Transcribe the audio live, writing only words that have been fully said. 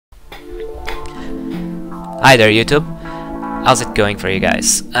Hi there, YouTube. How's it going for you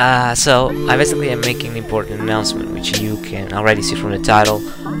guys? So I basically am making an important announcement, which you can already see from the title.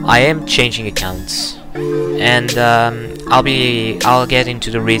 I am changing accounts, and I'll get into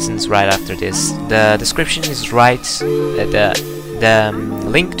the reasons right after this. The description is right. The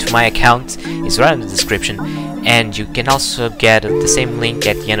link to my account is right in the description, and you can also get the same link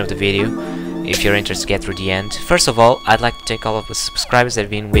at the end of the video if you're interested to get through the end. First of all, I'd like to thank all of the subscribers that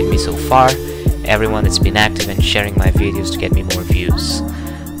have been with me so far, everyone that's been active and sharing my videos to get me more views.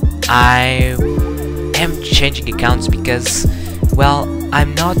 I am changing accounts because, well,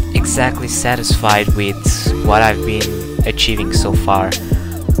 I'm not exactly satisfied with what I've been achieving so far.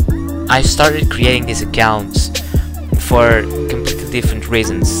 I started creating these accounts for completely different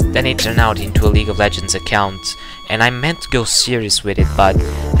reasons. Then it turned out into a League of Legends account, and I meant to go serious with it, but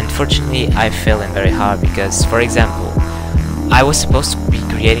unfortunately I fell in very hard because, for example, I was supposed to be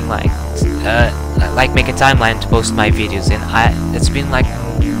creating like make a timeline to post my videos, and it's been like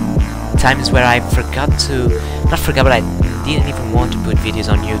times where I not forgot, but I didn't even want to put videos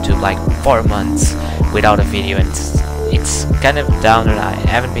on YouTube, like 4 months without a video, and it's kind of down, and I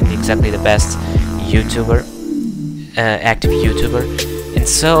haven't been exactly the best YouTuber, active YouTuber, and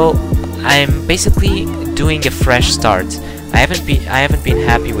so I'm basically doing a fresh start. I haven't been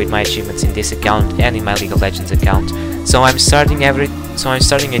happy with my achievements in this account and in my League of Legends account, so I'm starting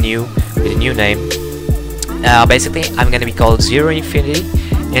anew with a new name. Basically, I'm gonna be called Zero Infinity,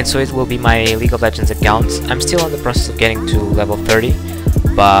 and so it will be my League of Legends account. I'm still in the process of getting to level 30,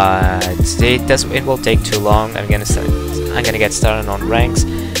 but it will take too long. I'm gonna get started on ranks,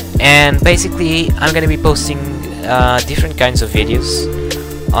 and basically I'm gonna be posting different kinds of videos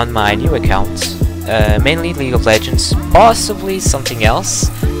on my new account. Mainly League of Legends, possibly something else,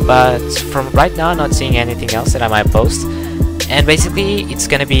 but from right now I'm not seeing anything else that I might post. And basically it's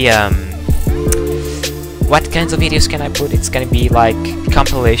gonna be what kinds of videos can I put? It's gonna be like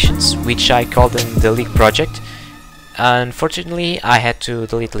compilations, which I call them the League Project. Unfortunately I had to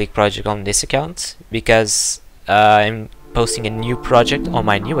delete the League Project on this account because I'm posting a new project on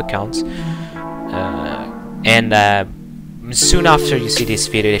my new account, soon after you see this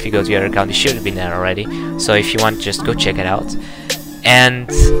video, if you go to your account, it should have been there already, so if you want, just go check it out. And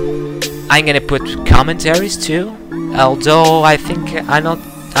I'm gonna put commentaries too, although I'm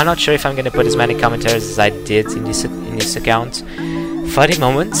not sure if I'm gonna put as many commentaries as I did in this account. Funny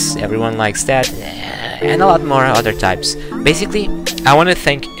moments, everyone likes that, and a lot more other types. Basically, I want to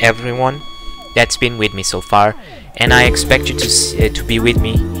thank everyone that's been with me so far, and I expect you to be with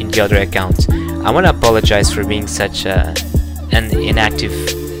me in the other account. I want to apologize for being such an inactive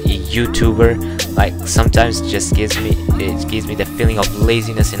YouTuber. Like, sometimes it just gives me the feeling of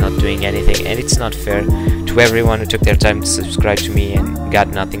laziness and not doing anything, and it's not fair to everyone who took their time to subscribe to me and got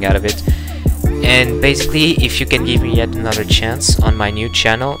nothing out of it. And basically, if you can give me yet another chance on my new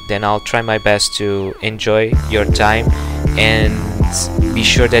channel, then I'll try my best to enjoy your time and be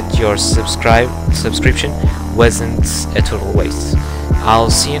sure that your subscription wasn't a total waste.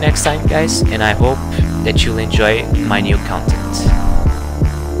 I'll see you next time, guys, and I hope that you'll enjoy my new content.